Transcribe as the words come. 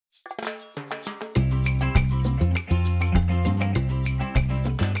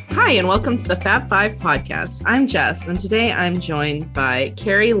Hi, and welcome to the Fab Five podcast. I'm Jess, and today I'm joined by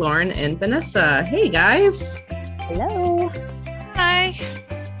Carrie, Lauren, and Vanessa. Hey, guys. Hello. Hi.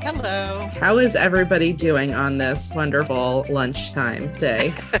 Hello. How is everybody doing on this wonderful lunchtime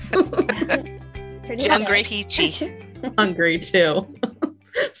day? Hungry, peachy. Hungry, too.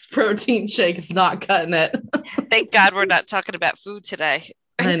 This protein shake is not cutting it. Thank God we're not talking about food today.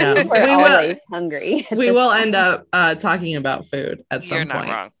 I know. We're always hungry. We will end up talking about food at some You're point.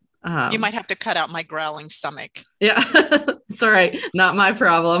 not wrong. You might have to cut out my growling stomach. Yeah, it's all right. Not my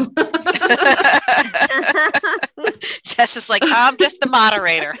problem. Jess is like, I'm just the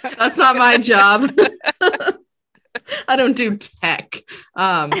moderator. That's not my job. I don't do tech.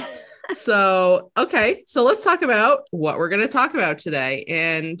 So let's talk about what we're going to talk about today.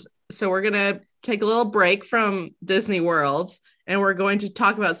 And so we're going to take a little break from Disney World, and we're going to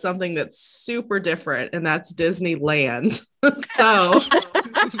talk about something that's super different, and that's Disneyland. So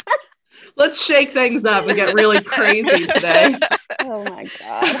let's shake things up and get really crazy today. Oh my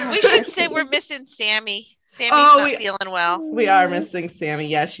God. We should say we're missing Sammy. Sammy's not feeling well. We are missing Sammy.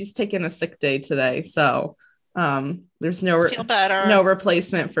 Yeah, she's taking a sick day today. So there's no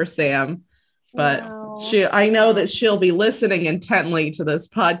replacement for Sam. But I know that she'll be listening intently to this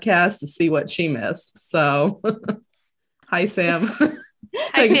podcast to see what she missed. So hi, Sam.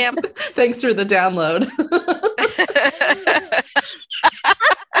 Hi, Sam. Thanks for the download.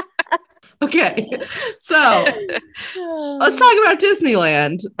 Okay, so let's talk about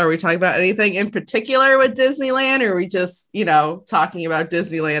Disneyland. Are we talking about anything in particular with Disneyland, or are we just, talking about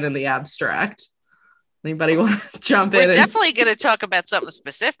Disneyland in the abstract? Anybody want to jump in? We're definitely going to talk about something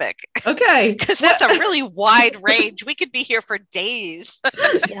specific. Okay. Because that's a really wide range. We could be here for days.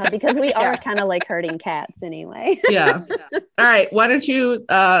 Yeah, because we are kind of like herding cats anyway. Yeah. All right. Why don't you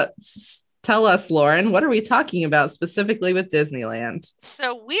tell us, Lauren, what are we talking about specifically with Disneyland?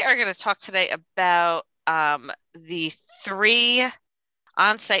 So we are going to talk today about the 3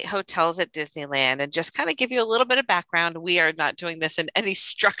 on-site hotels at Disneyland, and just kind of give you a little bit of background. We are not doing this in any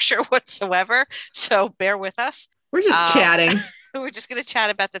structure whatsoever, so bear with us. We're just chatting. We're just going to chat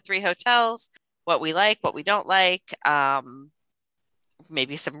about the 3 hotels, what we like, what we don't like,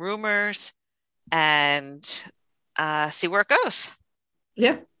 maybe some rumors, and see where it goes.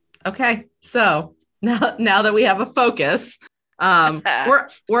 Yeah. Okay. So now that we have a focus, we all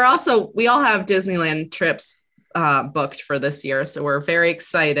have Disneyland trips booked for this year. So we're very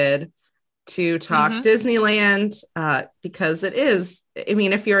excited to talk Disneyland because it is,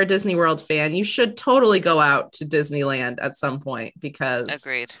 if you're a Disney World fan, you should totally go out to Disneyland at some point, because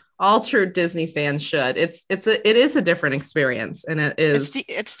agreed. All true Disney fans should. It is a different experience, and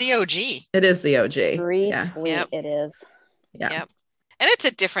it's the OG. It is the OG. Yep. It is. Yeah. Yep. And it's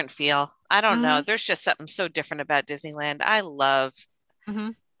a different feel. I don't know. There's just something so different about Disneyland. I love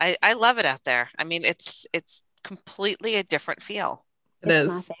it out there. It's completely a different feel. It's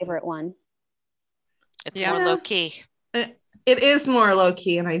my favorite one. It's more low key. It is more low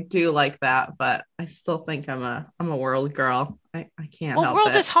key, and I do like that, but I still think I'm a world girl. I can't help it.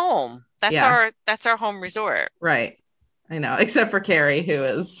 World is home. That's our home resort. Right. I know, except for Carrie, who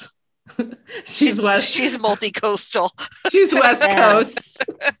is she's multi-coastal. She's West Coast.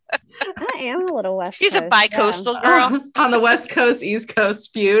 I am a little West She's Coast. A bi-coastal girl. On the West Coast, East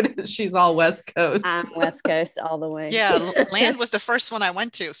Coast feud. She's all West Coast. I'm West Coast all the way. Yeah, Land was the first one I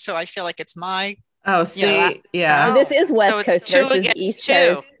went to, so I feel like it's my... Oh, see, yeah. So this is West Coast versus East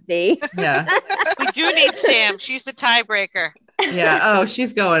Coast. Yeah. We do need Sam. She's the tiebreaker. Yeah. Oh,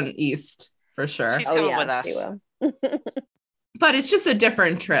 she's going east for sure. She's coming with us. She will. But it's just a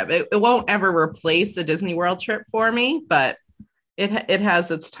different trip. It won't ever replace a Disney World trip for me, but it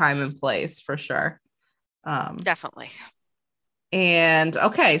has its time and place for sure. Definitely. And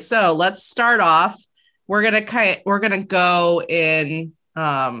okay, so let's start off. We're gonna go in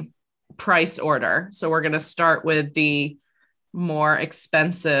price order. So we're gonna start with the more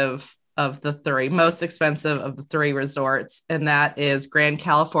expensive of the 3, most expensive of the 3 resorts, and that is Grand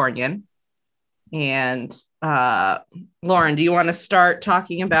Californian. And Lauren, do you want to start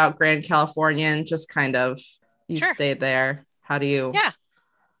talking about Grand Californian? Just kind of, you stayed there. How do you? Yeah.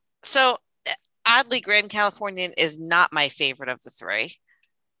 So oddly, Grand Californian is not my favorite of the 3.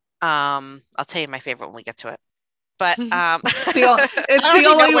 I'll tell you my favorite when we get to it. But it's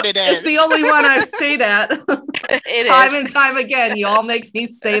the only one I've stayed at. Time and time again. You all make me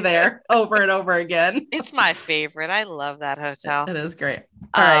stay there over and over again. It's my favorite. I love that hotel. It is great.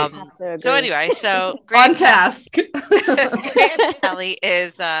 All right. So anyway, on task. Grand Cali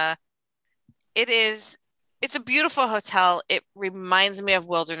is it is it's a beautiful hotel. It reminds me of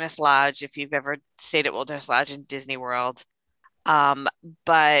Wilderness Lodge if you've ever stayed at Wilderness Lodge in Disney World. Um,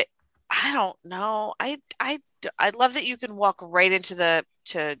 but I don't know. I love that you can walk right into the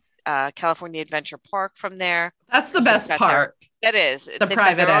to California Adventure Park from there. That's the 'Cause they've best got part. that is. The They've got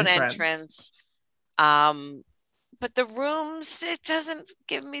private their own entrance. entrance. But the rooms, it doesn't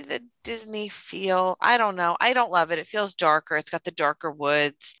give me the Disney feel. I don't know. I don't love it. It feels darker. It's got the darker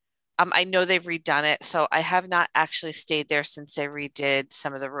woods. I know they've redone it, so I have not actually stayed there since they redid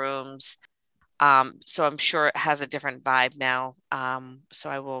some of the rooms. So I'm sure it has a different vibe now. So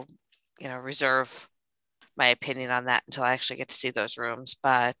I will, reserve my opinion on that until I actually get to see those rooms.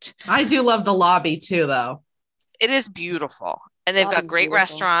 But I do love the lobby too, though. it is beautiful, and they've got Lobby's great beautiful.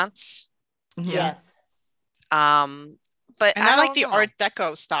 restaurants. Mhm. Yes. But And I like don't the know. Art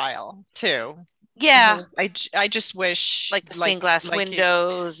Deco style too. Yeah, I just wish like the stained glass like you-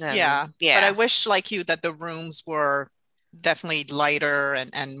 windows and yeah. yeah. But I wish like you that the rooms were definitely lighter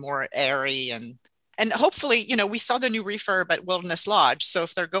and more airy and hopefully, we saw the new refurb at Wilderness Lodge. So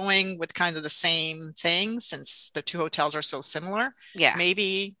if they're going with kind of the same thing, since the two hotels are so similar, Yeah.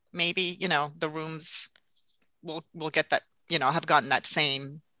 maybe, the rooms will get that, have gotten that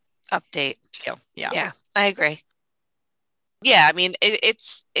same Update. feel. Yeah. Yeah, I agree. Yeah, I mean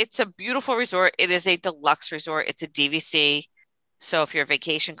it's a beautiful resort. It is a deluxe resort. It's a DVC. So if you're a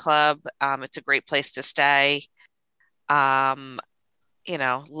vacation club, it's a great place to stay. Um,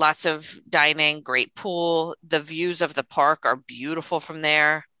 lots of dining, great pool. The views of the park are beautiful from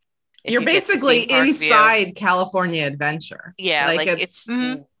there. If You're you get the basically theme park view. inside California Adventure. Yeah, like it's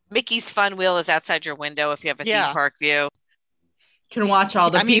Mhm. Mickey's Fun Wheel is outside your window if you have a theme Yeah. park view. can watch all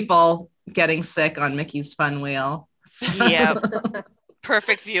the I mean- people getting sick on Mickey's Fun Wheel. Yep.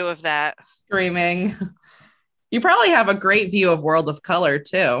 Perfect view of that. Screaming. You probably have a great view of World of Color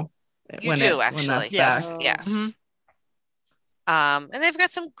too. You do, actually. When that's Yes. back. Yes. Mhm. And they've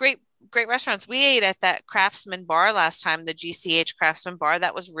got some great restaurants. We ate at that Craftsman Bar last time, the GCH Craftsman Bar.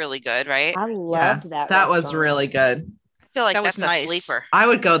 That was really good, right? I loved that. That was restaurant. really good. I feel like That was that's a nice. sleeper. I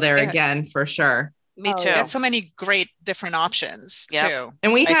would go there Yeah. again for sure. Me Oh, too. They had so many great different options Yep. too.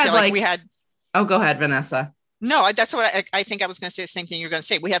 And we I had feel like we had oh, go ahead, Vanessa. no, that's what I think I was going to say the same thing you're going to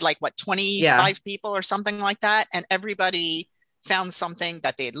say. We had like 25 people or something like that, and everybody found something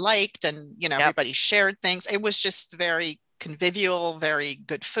that they liked, and everybody shared things. It was just very convivial, very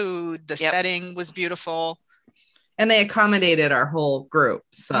good food. The Yep. setting was beautiful. And they accommodated our whole group.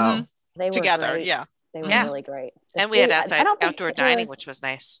 So Mhm. They were Together, great. yeah. They were Yeah. really great. The And we had food, I don't think outdoor there dining, was which was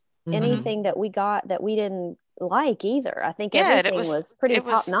nice. mhm. anything that we got that we didn't like either. I think Yeah, and everything was pretty it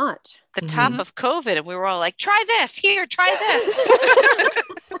was- top notch. The Mhm. top of COVID, and we were all like, try this, here, try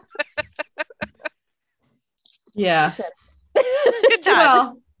this. Yeah. Good times.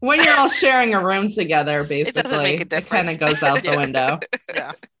 Well, when you're all sharing a room together, basically, doesn't make a it kind difference. of goes out the Yeah. window.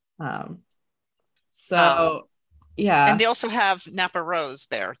 Yeah. So, yeah. And they also have Napa Rose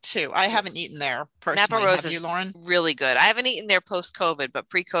there too. I haven't eaten there personally. Rose Have is you, Lauren? really good. I haven't eaten there post COVID, but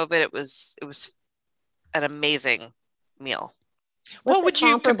pre COVID, it was an amazing meal. What What's would it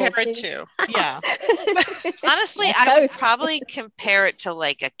you comparable compare it to? Yeah. Honestly, West I would Coast. probably compare it to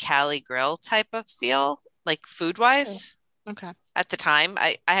like a Cali Grill type of feel, like food wise. Okay. At the time,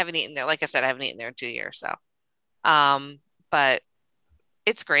 I haven't eaten there. Like I said, I haven't eaten there in 2 years. So, but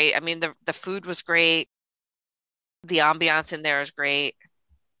it's great. I mean, the food was great. The ambiance in there is great.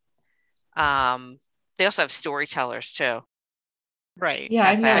 They also have storytellers too. Right. Yeah,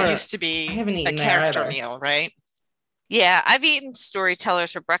 I've cafe. never. That used to be I haven't a eaten there character either. meal, right? Yeah, I've eaten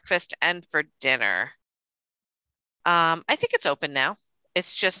storytellers for breakfast and for dinner. I think it's open now.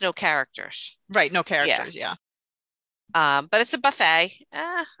 It's just no characters. Right. No characters. Yeah. But it's a buffet.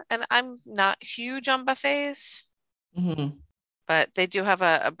 And I'm not huge on buffets, Mhm. but they do have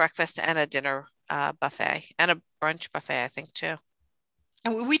a breakfast and a dinner buffet and a brunch buffet, I think, too.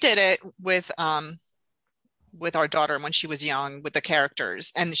 And we did it with our daughter when she was young with the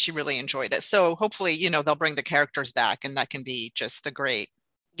characters, and she really enjoyed it. So hopefully, they'll bring the characters back, and that can be just a great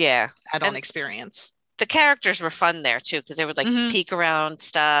Yeah. add-on And experience. the characters were fun there too, because they would like Mhm. peek around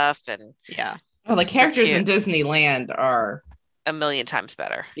stuff and Yeah. Oh, the characters cute. in Disneyland are, a million times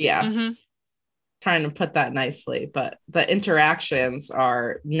better. yeah, Mhm. trying to put that nicely, but the interactions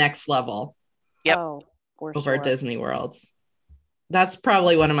are next level Yep. Oh, for over sure. Disney World. That's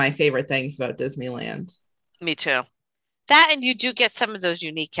probably one of my favorite things about Disneyland. Me too. That, and you do get some of those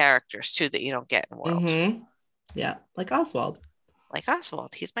unique characters too that you don't get in World. Mhm. Yeah, like Oswald. Like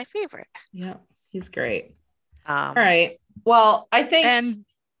Oswald, he's my favorite. Yeah, he's great. Um, All right. Well, I think, And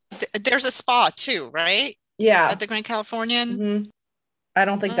there's a spa too, right? yeah. At the Grand Californian. Mhm. I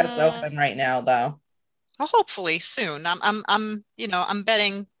don't think that's Mm. open right now, though. Well, hopefully soon. I'm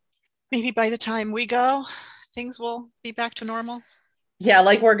betting maybe by the time we go, things will be back to normal. Yeah,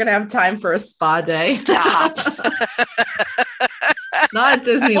 like we're gonna have time for a spa day. Stop. Not at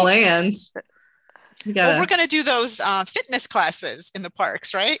Disneyland. Well, we're gonna do those fitness classes in the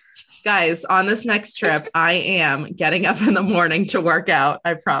parks, right? Guys, on this next trip, I am getting up in the morning to work out.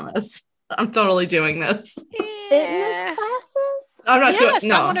 I promise. I'm totally doing this. Fitness classes? I'm not doing.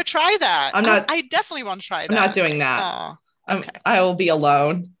 No, I want to try that. I'm not. I definitely want to try that. I'm not doing that. Oh, okay. I will be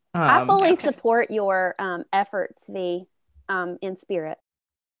alone. I fully support your efforts, V, in spirit.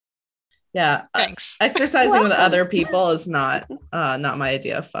 Yeah, thanks. Exercising with other people is not my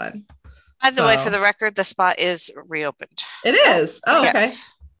idea of fun. By the way, for the record, the spa is reopened. It is. Oh, okay. Yes.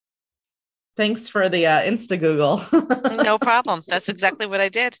 Thanks for the Insta Google. No problem. That's exactly what I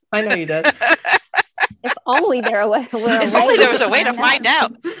did. I know you did. If only there was a way to find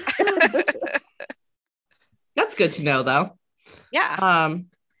out. That's good to know, though. Yeah.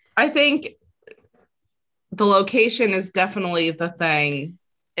 I think the location is definitely the thing.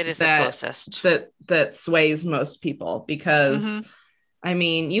 It is the closest that sways most people because, I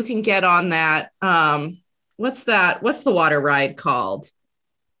mean, you can get on that. What's the water ride called?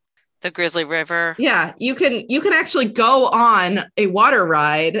 The Grizzly River. Yeah, you can actually go on a water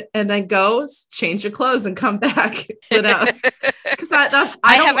ride and then go change your clothes and come back without. Because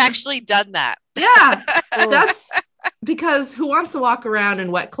I have actually done that. Yeah, that's because who wants to walk around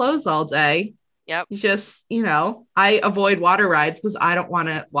in wet clothes all day? Yep. You just, I avoid water rides because I don't want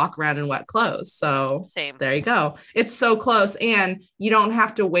to walk around in wet clothes. So same. There you go. It's so close. And you don't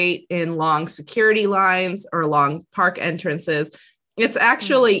have to wait in long security lines or long park entrances. It's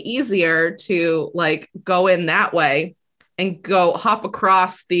actually easier to go in that way and go hop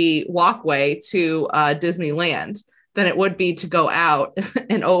across the walkway to Disneyland than it would be to go out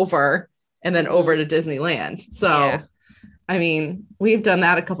and over and then over to Disneyland. So, yeah. I mean, we've done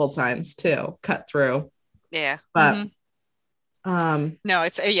that a couple times too, cut through. Yeah. But no,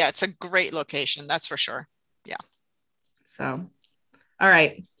 it's a great location. That's for sure. Yeah. So, all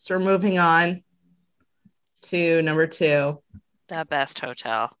right. So we're moving on to number 2. The best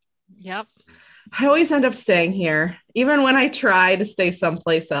hotel. Yep. I always end up staying here. Even when I try to stay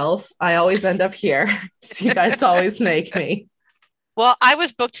someplace else, I always end up here. So you guys always make me. Well, I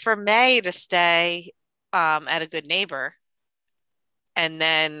was booked for May to stay at a Good Neighbor. And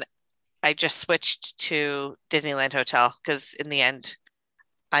then I just switched to Disneyland Hotel because in the end,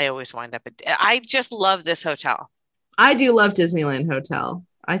 I always wind up I just love this hotel. I do love Disneyland Hotel.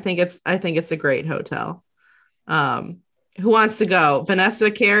 I think it's a great hotel. Who wants to go? Vanessa,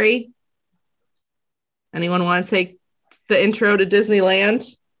 Carrie? Anyone want to take the intro to Disneyland?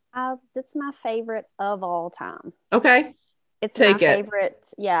 It's my favorite of all time. Okay. It's my favorite.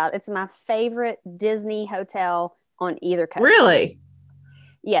 Yeah, it's my favorite Disney hotel on either coast. Really?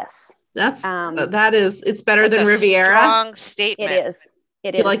 Yes. It's better than Riviera. Strong statement. It is.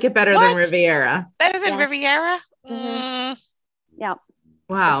 You like it better than Riviera? Better than Riviera? Mm-hmm. Yeah.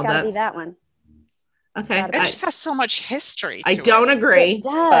 Wow. It's gotta be that one. Okay. It just has so much history. I don't agree. It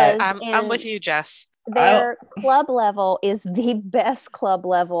does. I'm with you, Jess. Their club level is the best club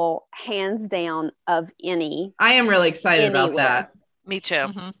level, hands down, of any. I am really excited about that. Me too.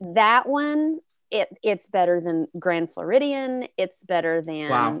 Mm-hmm. That one, it's better than Grand Floridian. It's better than.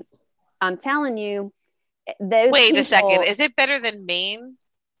 Wow. I'm telling you, those. Wait a second. Is it better than Maine?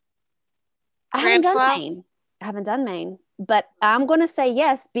 I haven't done Maine, but I'm going to say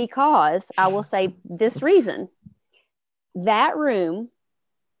yes because I will say this reason. That room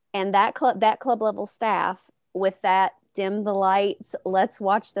and that club level staff with that dim the lights, let's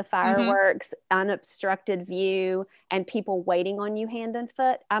watch the fireworks, unobstructed view, and people waiting on you hand and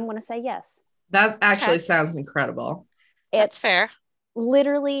foot, I'm going to say yes. That actually sounds incredible. That's fair.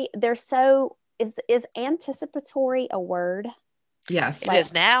 Literally, they're so is anticipatory a word? Yes, it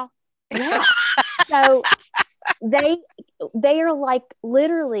is now. Yeah. So they are like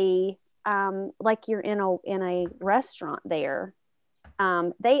literally like you're in a restaurant there.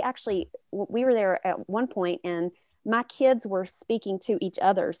 They actually, we were there at one point and my kids were speaking to each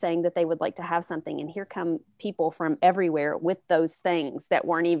other saying that they would like to have something, and here come people from everywhere with those things that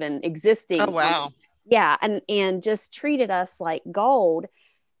weren't even existing. Oh wow. Yeah, and just treated us like gold.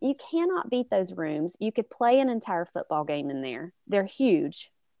 You cannot beat those rooms. You could play an entire football game in there. They're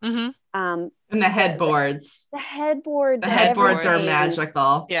huge. Mm-hmm. And the headboards. The headboards are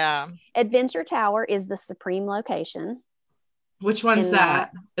magical. Yeah. Adventure Tower is the supreme location. Which one's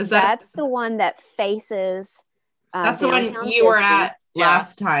that? That's the one that faces that's the one you were at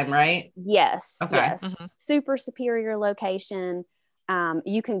last time, right? Yes. Okay. Yes. Mm-hmm. Super superior location.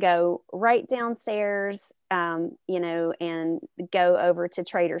 You can go right downstairs, and go over to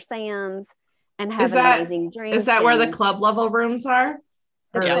Trader Sam's and have an amazing drink. Is that where the club level rooms are?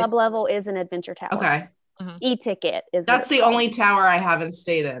 The club level is an adventure tower. Okay. E-ticket is. That's the only tower I haven't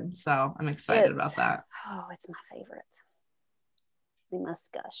stayed in, so I'm excited about that. Oh, it's my favorite. We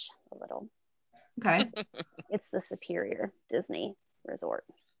must gush a little. Okay. It's the superior Disney resort.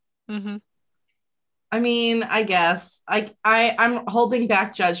 Mm-hmm. I mean, I guess I'm holding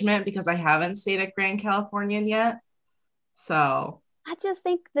back judgment because I haven't stayed at Grand Californian yet. So I just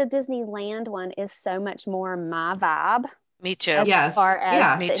think the Disneyland one is so much more my vibe. Me too. As far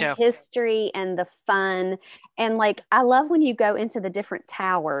as the history and the fun. And like, I love when you go into the different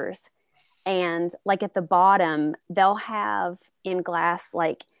towers and like at the bottom, they'll have in glass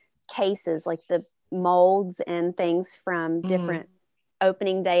like cases, like the molds and things from different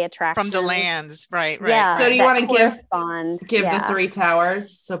opening day attractions. From the lands, right. Yeah. So do you want to give the 3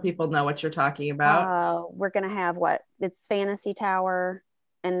 towers so people know what you're talking about? We're going to have it's Fantasy Tower,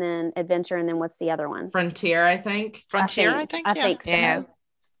 and then Adventure, and then what's the other one? Frontier, I think. I think so. Yeah.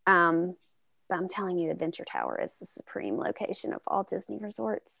 But I'm telling you, Adventure Tower is the supreme location of all Disney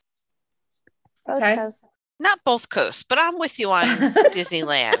resorts. Both coasts. Not both coasts, but I'm with you on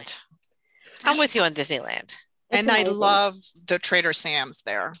Disneyland. I'm with you on Disneyland. And I love the Trader Sam's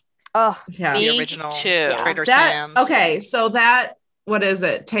there. Oh, yeah. The original Trader Sam's. Sam's. Okay, so what is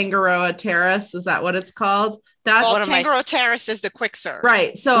it? Tangaroa Terrace? Is that what it's called? Tangaroa Terrace is the quick serve.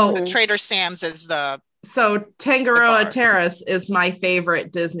 Right. So the Trader Sam's is Tangaroa Terrace is my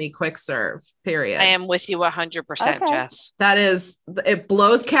favorite Disney quick serve, period. I am with you 100%, Jess. That is, it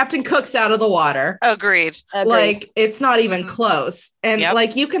blows Captain Cook's out of the water. Agreed. Like, it's not even close. And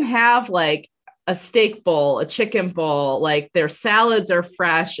like, you can have like a steak bowl, a chicken bowl, like their salads are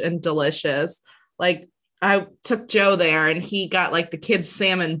fresh and delicious. Like, I took Joe there and he got like the kids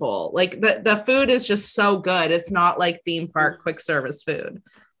salmon bowl. Like the food is just so good. It's not like theme park quick service food.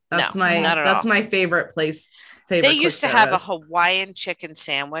 That's my favorite place. They used to have a Hawaiian chicken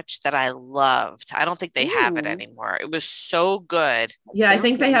sandwich that I loved. I don't think they have it anymore. It was so good. Yeah, I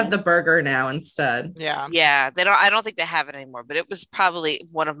think they have the burger now instead. Yeah. Yeah, I don't think they have it anymore, but it was probably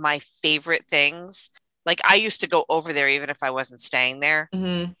one of my favorite things. Like, I used to go over there even if I wasn't staying there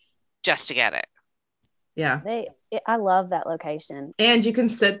just to get it. Yeah. I love that location. And you can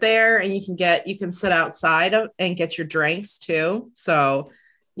sit there and you can sit outside and get your drinks too. So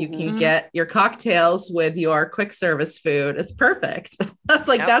you can get your cocktails with your quick service food. It's perfect.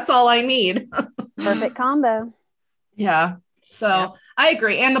 That's all I need. Perfect combo. Yeah. So I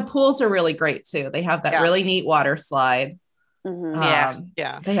agree. And the pools are really great too. They have that really neat water slide. Mm-hmm.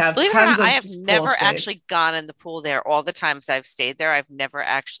 They have Believe it or tons not, of I have never space. actually gone in the pool there. All the times I've stayed there, I've never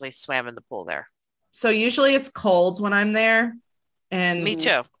actually swam in the pool there. So usually it's cold when I'm there. And me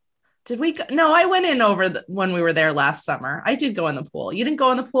too. Did we go? No, I went in when we were there last summer. I did go in the pool. You didn't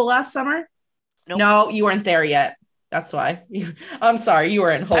go in the pool last summer? Nope. No, you weren't there yet. That's why. I'm sorry. You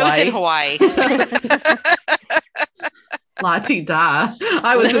were in Hawaii. I was in Hawaii. La-ti-da.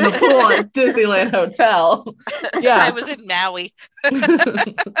 I was in the pool at Disneyland Hotel. Yeah. I was in Maui.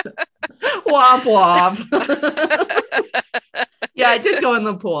 Womp womp. Yeah, I did go in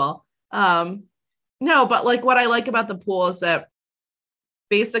the pool. No, but like what I like about the pool is that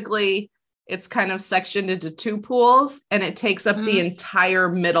basically it's kind of sectioned into 2 pools and it takes up the entire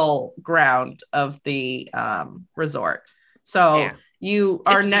middle ground of the resort. So you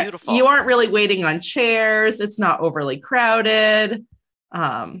aren't really waiting on chairs. It's not overly crowded.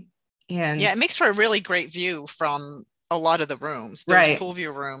 And it makes for a really great view from a lot of the rooms. Those pool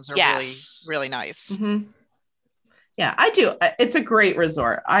view rooms are really, really nice. Mm-hmm. Yeah, I do. It's a great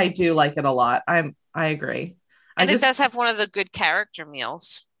resort. I do like it a lot. I agree. And it does have one of the good character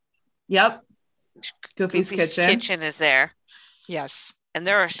meals. Yep. Goofy's Kitchen is there. Yes. And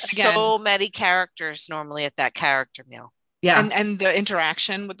there are so many characters normally at that character meal. Yeah. And the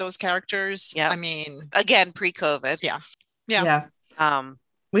interaction with those characters. Yeah. I mean, again, pre-COVID. Yeah.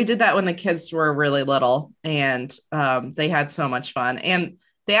 We did that when the kids were really little and they had so much fun. And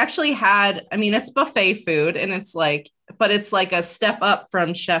they actually had, I mean, it's buffet food and it's like a step up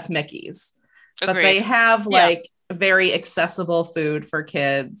from Chef Mickey's. Agreed. But they have like very accessible food for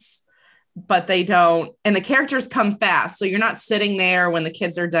kids, but they don't, and the characters come fast. So you're not sitting there when the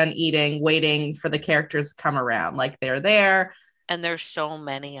kids are done eating, waiting for the characters to come around. Like they're there. And there's so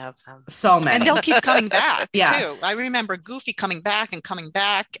many of them. So many. And they'll keep coming back too. I remember Goofy coming back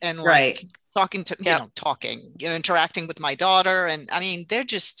and like talking to, interacting with my daughter. And I mean, they're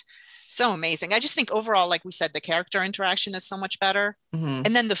just So amazing. I just think overall, like we said, the character interaction is so much better. Mm-hmm.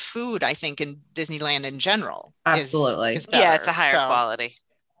 And then the food, I think, in Disneyland in general absolutely is better. Yeah, it's a higher quality.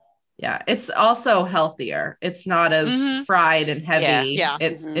 Yeah, it's also healthier. It's not as fried and heavy. Yeah.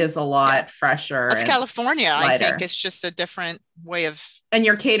 It is a lot fresher. It's California. Lighter. I think it's just a different way of. And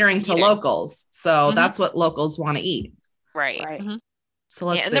you're catering to locals, so that's what locals want to eat. Right. Mm-hmm. So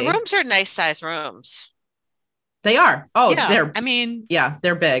let's see. And the rooms are nice size rooms. They are. Oh,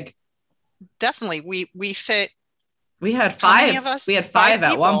 they're big. Definitely. We fit. We had 5. How many of us? We had 5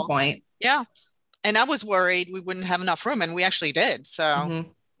 at one point. Yeah. And I was worried we wouldn't have enough room, and we actually did. So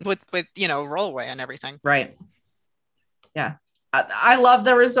with rollaway and everything. Right. Yeah. I love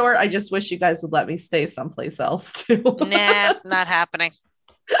the resort. I just wish you guys would let me stay someplace else too. Nah, not happening.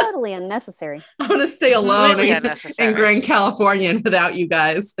 Totally unnecessary. I'm going to stay alone in Grand California without you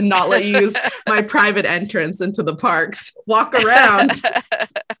guys and not let you use my private entrance into the parks. Walk around,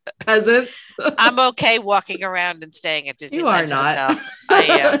 peasants. I'm okay walking around and staying at Disneyland. You are not. Hotel. I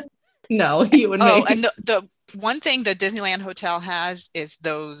am. No, you and me. And the one thing the Disneyland Hotel has is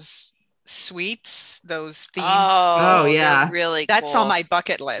those suites, those themes. Oh yeah. Really That's cool. on my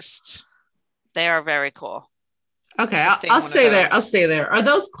bucket list. They are very cool. Okay, I'll stay there. I'll stay there. Are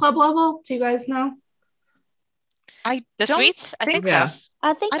those club level? Do you guys know? The suites? I think so.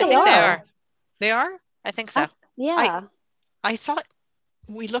 I think they are. They are? I think so. Yeah. I thought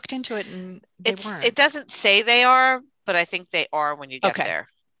we looked into it and they weren't. It doesn't say they are, but I think they are when you get there.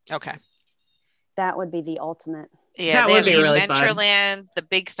 Okay. That would be the ultimate. Yeah, that would be really fun. Adventureland, the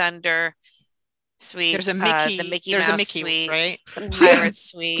Big Thunder suite. There's a Mickey. The Mickey There's Mouse a Mickey suite, right? The Pirate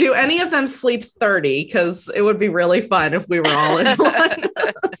suite. Do any of them sleep 30? Because it would be really fun if we were all in one.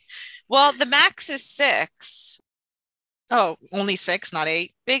 Well, the max is 6. Oh, only 6, not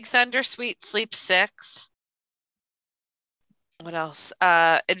 8. Big Thunder suite sleeps 6. What else?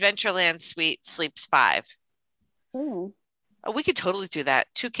 Adventureland suite sleeps 5. Ooh. Oh, we could totally do that.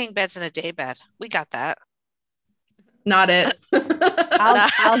 2 king beds and a day bed. We got that. Not it.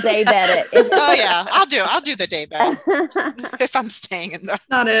 I'll day bed it. Oh yeah, I'll do the day bed if I'm staying in the.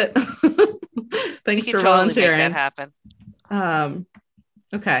 Not it. Thanks for totally volunteering. Make that happen.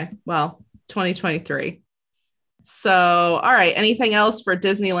 Okay. Well, 2023. So, all right. Anything else for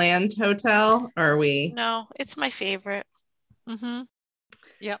Disneyland Hotel? Or are we? No, it's my favorite. Mm-hmm.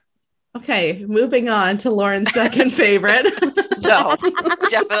 Yep. Okay, moving on to Lauren's second favorite. No,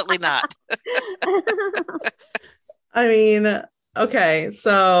 definitely not. I mean, okay,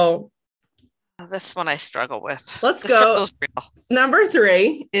 so this one I struggle with. Let's go. Number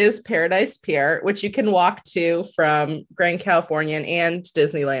 3 is Paradise Pier, which you can walk to from Grand Californian and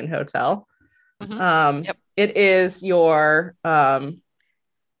Disneyland Hotel. Mm-hmm. It is your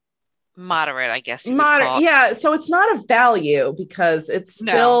moderate, I guess. Yeah, so it's not a value because it's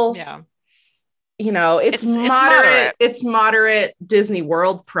still, it's moderate. It's moderate Disney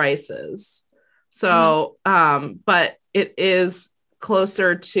World prices. So, but it is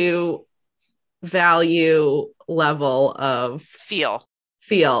closer to value level of feel.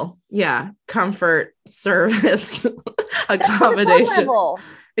 Yeah. Comfort, service, accommodation.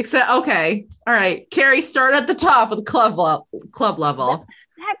 Except, okay. All right. Carrie, start at the top of the club level.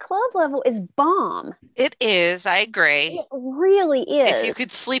 That club level is bomb. It is. I agree. It really is. If you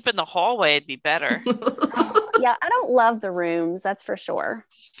could sleep in the hallway, it'd be better. Yeah, I don't love the rooms. That's for sure.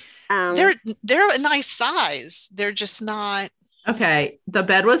 They're a nice size. They're just not. Okay. The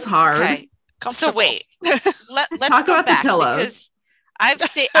bed was hard. Okay. So wait, let's talk about the pillows.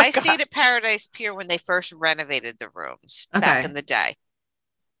 Because I stayed at Paradise Pier when they first renovated the rooms back in the day.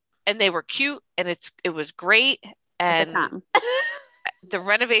 And they were cute and it was great. And the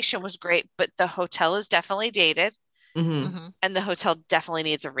renovation was great, but the hotel is definitely dated. Mm-hmm. And the hotel definitely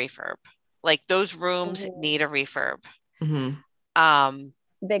needs a refurb. Like those rooms need a refurb. Mm-hmm.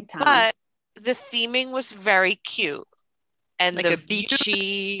 Big time. But the theming was very cute. And like the a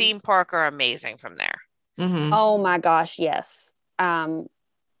beachy theme park are amazing from there. Mm-hmm. Oh my gosh, yes.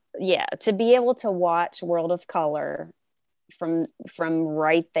 Yeah, to be able to watch World of Color from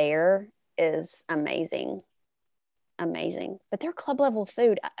right there is amazing. But their club level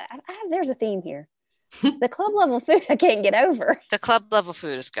food, there's a theme here. The club level food I can't get over. The club level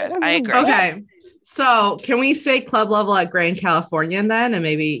food is good. I agree. Okay, so can we say club level at Grand Californian then, and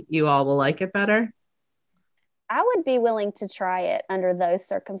maybe you all will like it better? I would be willing to try it under those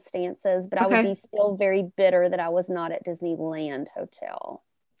circumstances, but I would be still very bitter that I was not at Disneyland Hotel.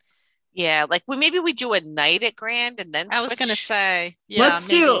 Yeah, like maybe we do a night at Grand and then I was going to say, let's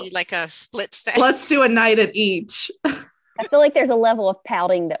do like a split stay. Let's do a night at each. I feel like there's a level of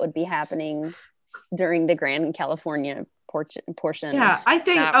pouting that would be happening during the Grand California portion. Yeah, I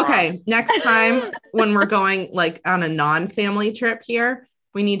think, okay, next time when we're going like on a non-family trip here,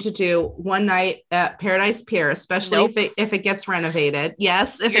 we need to do one night at Paradise Pier, especially if it gets renovated.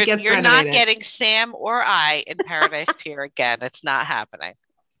 Yes, if it gets renovated. You're not getting Sam or I in Paradise Pier again. It's not happening.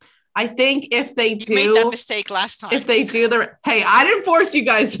 I think if they you made that mistake last time. If they do hey, I didn't force you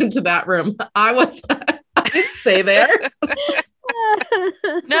guys into that room. I didn't stay there.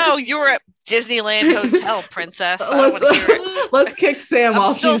 No, you were at Disneyland Hotel, princess. Let's kick Sam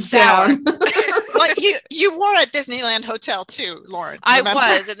while she's down. Like you were at Disneyland Hotel too, Lauren. Remember?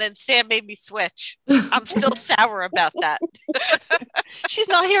 I was, and then Sam made me switch. I'm still sour about that. She's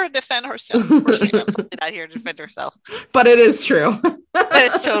not here to defend herself. She's not here to defend herself. But it is true.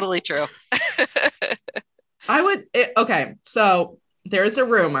 It's totally true. Okay, so there's a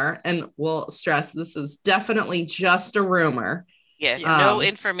rumor, and we'll stress this is definitely just a rumor. Yes, no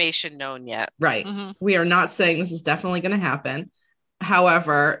information known yet. Right. Mm-hmm. We are not saying this is definitely going to happen.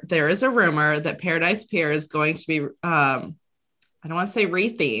 However, there is a rumor that Paradise Pier is going to be, I don't want to say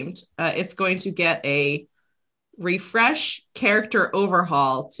rethemed. It's going to get a refresh character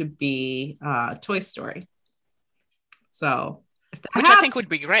overhaul to be Toy Story. So, which I think would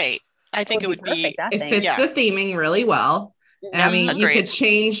be great. I think it would be. It fits the theming really well. I mean, you could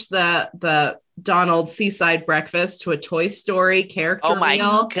change the Donald Seaside Breakfast to a Toy Story character meal. Oh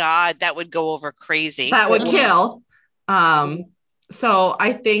my God, that would go over crazy. That would kill. So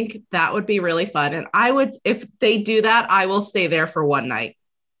I think that would be really fun. And if they do that, I will stay there for one night.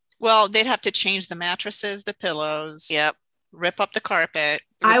 Well, they'd have to change the mattresses, the pillows. Yep. Rip up the carpet.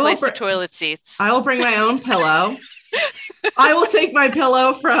 Replace the toilet seats. I will bring my own pillow. I will take my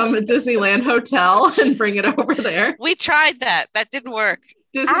pillow from Disneyland Hotel and bring it over there. We tried that. That didn't work.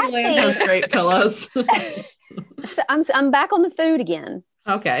 Disneyland has great pillows. So I'm back on the food again.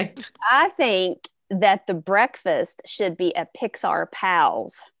 Okay. I think that the breakfast should be a Pixar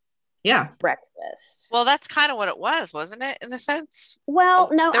Pals. Yeah. Breakfast. Well, that's kind of what it was, wasn't it? In a sense. Well,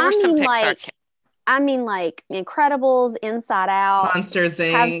 no, I mean like Incredibles, Inside Out, Monsters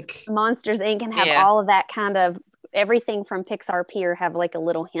Inc. Monsters Inc. and have all of that kind of everything from Pixar Pier have like a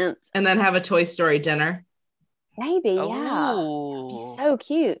little hint. And then have a Toy Story dinner. Maybe, yeah. Be so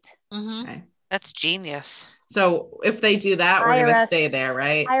cute. Mm-hmm. Okay. That's genius. So if they do that, we're going to stay there,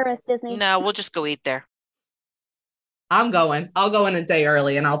 right? IRS Disney. No, we'll just go eat there. I'm going. I'll go in a day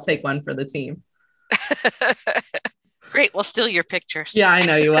early and I'll take one for the team. Great. We'll steal your pictures. Yeah, I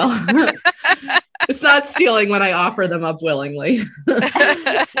know you will. It's not stealing when I offer them up willingly.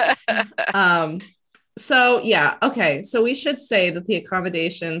 So yeah, okay. So we should say that the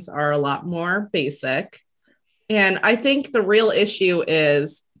accommodations are a lot more basic. And I think the real issue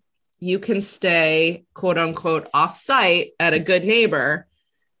is you can stay, quote unquote, off-site at a good neighbor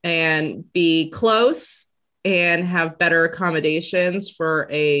and be close and have better accommodations for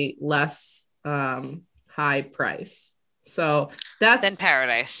a less high price. So than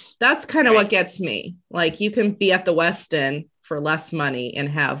Paradise. That's kind of what gets me. Like you can be at the Westin for less money and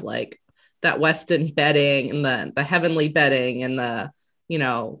have like that Westin bedding and the heavenly bedding and the,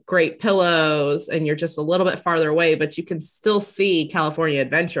 great pillows, and you're just a little bit farther away, but you can still see California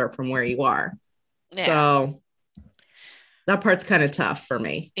Adventure from where you are. Yeah. So that part's kind of tough for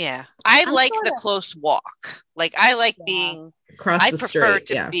me. Yeah. I like the close walk. Like I like being across the street. I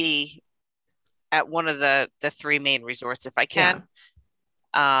prefer to be at one of the three main resorts if I can.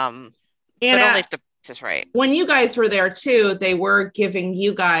 Yeah. But only if the price is right. When you guys were there too, they were giving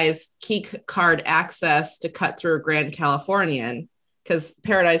you guys key card access to cut through Grand Californian because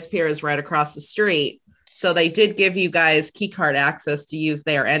Paradise Pier is right across the street. So they did give you guys key card access to use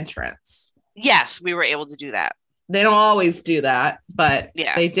their entrance. Yes, we were able to do that. They don't always do that, but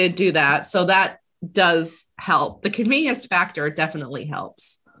they did do that. So that does help. The convenience factor definitely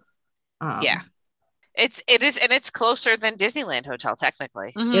helps. Yeah. It is, and it's closer than Disneyland Hotel,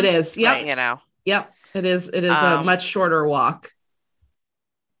 technically. Mm-hmm. It is. Yep. Right, Yep. It is a much shorter walk.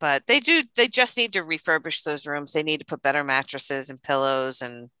 But they just need to refurbish those rooms. They need to put better mattresses and pillows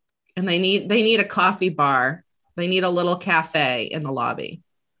and they need a coffee bar. They need a little cafe in the lobby.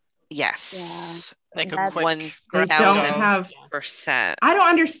 Yes. Yeah. Like a quick 1,000%. I don't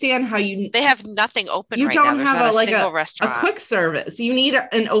understand how they have nothing open you right don't now. Have not a single restaurant. A quick service. You need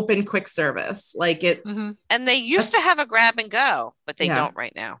an open quick service. Like it. Mm-hmm. And they used to have a grab and go, but they don't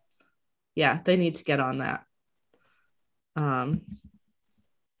right now. Yeah, they need to get on that.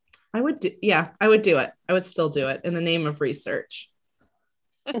 I would do it. I would still do it in the name of research.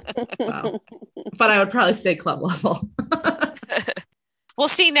 But I would probably stay club level. We'll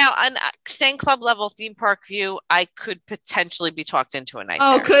see now on staying club level theme park view. I could potentially be talked into a night.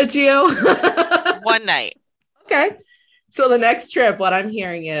 Oh, there. Could you? One night. Okay. So the next trip, what I'm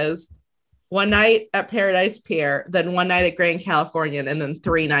hearing is 1 night at Paradise Pier, then 1 night at Grand Californian, and then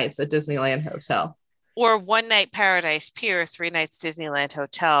 3 nights at Disneyland Hotel. Or 1 night Paradise Pier, 3 nights Disneyland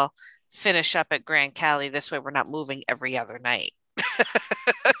Hotel, finish up at Grand Cali. This way we're not moving every other night.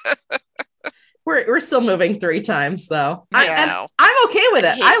 We're still moving 3 times though. Yeah. I'm okay with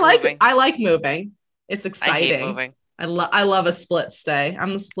it. I like moving. It's exciting. I hate moving. I love a split stay.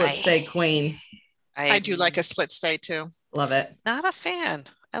 I'm the split stay queen. I do like a split stay too. Love it. Not a fan.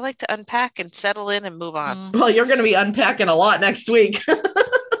 I like to unpack and settle in and move on. Well, you're going to be unpacking a lot next week.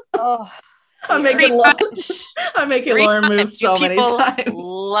 I'm making Lauren move so many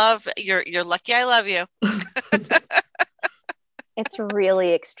times. You're lucky I love you. It's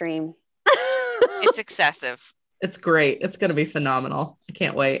really extreme. It's excessive. It's great. It's going to be phenomenal. I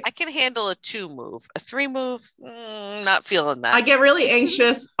can't wait. I can handle a 2 move. A 3 move, not feeling that. I get really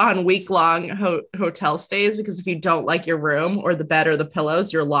anxious on week-long hotel stays because if you don't like your room or the bed or the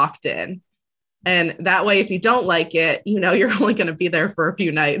pillows, you're locked in. And that way, if you don't like it, you know you're only going to be there for a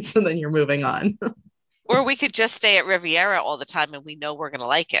few nights and then you're moving on. Or we could just stay at Riviera all the time and we know we're going to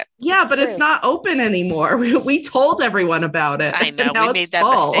like it. Yeah, but it's not open anymore. We told everyone about it. I know. We made that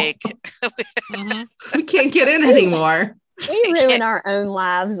mistake. We can't get in anymore. We ruin our own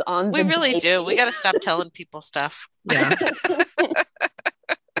lives on We really do. We got to stop telling people stuff. Yeah.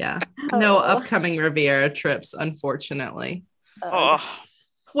 Yeah. No upcoming Riviera trips, unfortunately.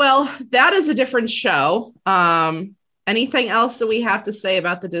 Well, that is a different show. Anything else that we have to say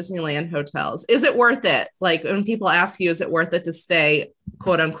about the Disneyland hotels? Is it worth it? Like when people ask you, is it worth it to stay,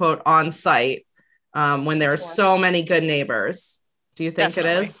 quote unquote, on site when there are so many good neighbors? Do you think it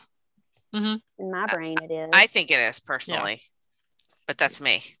is? Mm-hmm. In my brain, it is. I think it is personally, but that's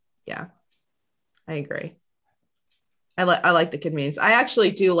me. Yeah, I agree. I like the convenience. I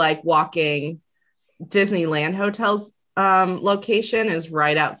actually do like walking. Disneyland Hotel's location is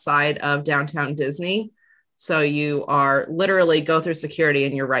right outside of downtown Disney. So you are literally go through security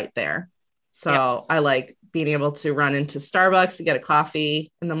and you're right there. So I like being able to run into Starbucks to get a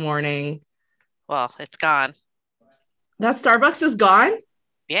coffee in the morning. Well, it's gone. That Starbucks is gone?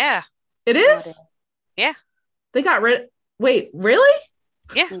 Yeah. It is? Yeah. They got rid. Wait, really?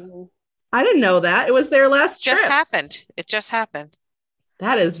 Yeah. I didn't know that. It was their last trip. It just happened.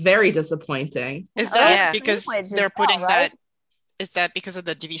 That is very disappointing. Is that because they're putting that? Is that because of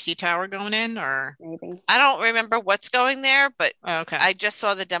the DVC tower going in, or maybe? I don't remember what's going there, but I just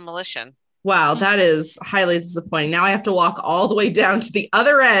saw the demolition. Wow, that is highly disappointing. Now I have to walk all the way down to the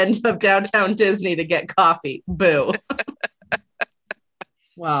other end of downtown Disney to get coffee. Boo.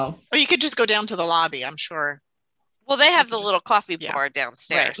 Wow. Or you could just go down to the lobby, I'm sure. Well, they have the little coffee bar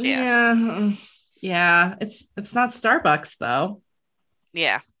downstairs. Right. Yeah. It's not Starbucks though.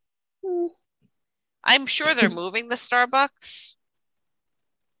 Yeah. I'm sure they're moving the Starbucks.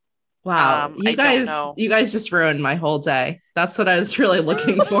 Wow. You guys just ruined my whole day. That's what I was really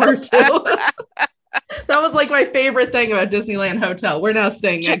looking forward to. That was like my favorite thing about Disneyland Hotel. We're now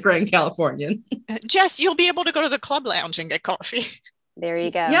staying at Grand Californian. Jess, you'll be able to go to the club lounge and get coffee. There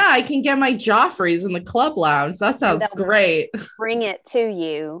you go. Yeah, I can get my Joffrey's in the club lounge. That sounds great. Bring it to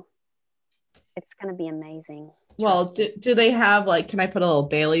you. It's going to be amazing. Well, do they have can I put a little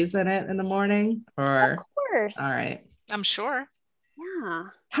Bailey's in it in the morning? Or of course. All right. I'm sure. Yeah.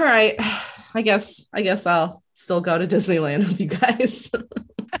 All right. I guess I'll still go to Disneyland with you guys.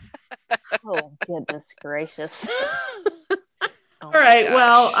 Oh, goodness gracious. All right.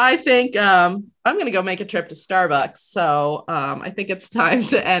 Well, I think I'm going to go make a trip to Starbucks. So I think it's time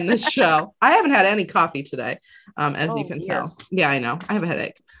to end this show. I haven't had any coffee today, as you can tell. Yeah, I know. I have a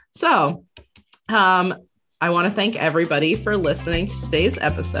headache. So I want to thank everybody for listening to today's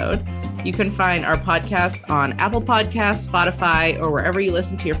episode. You can find our podcast on Apple Podcasts, Spotify, or wherever you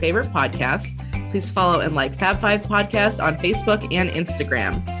listen to your favorite podcasts. Please follow and like Fab5 Podcast on Facebook and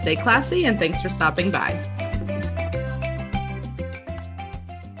Instagram. Stay classy, and thanks for stopping by.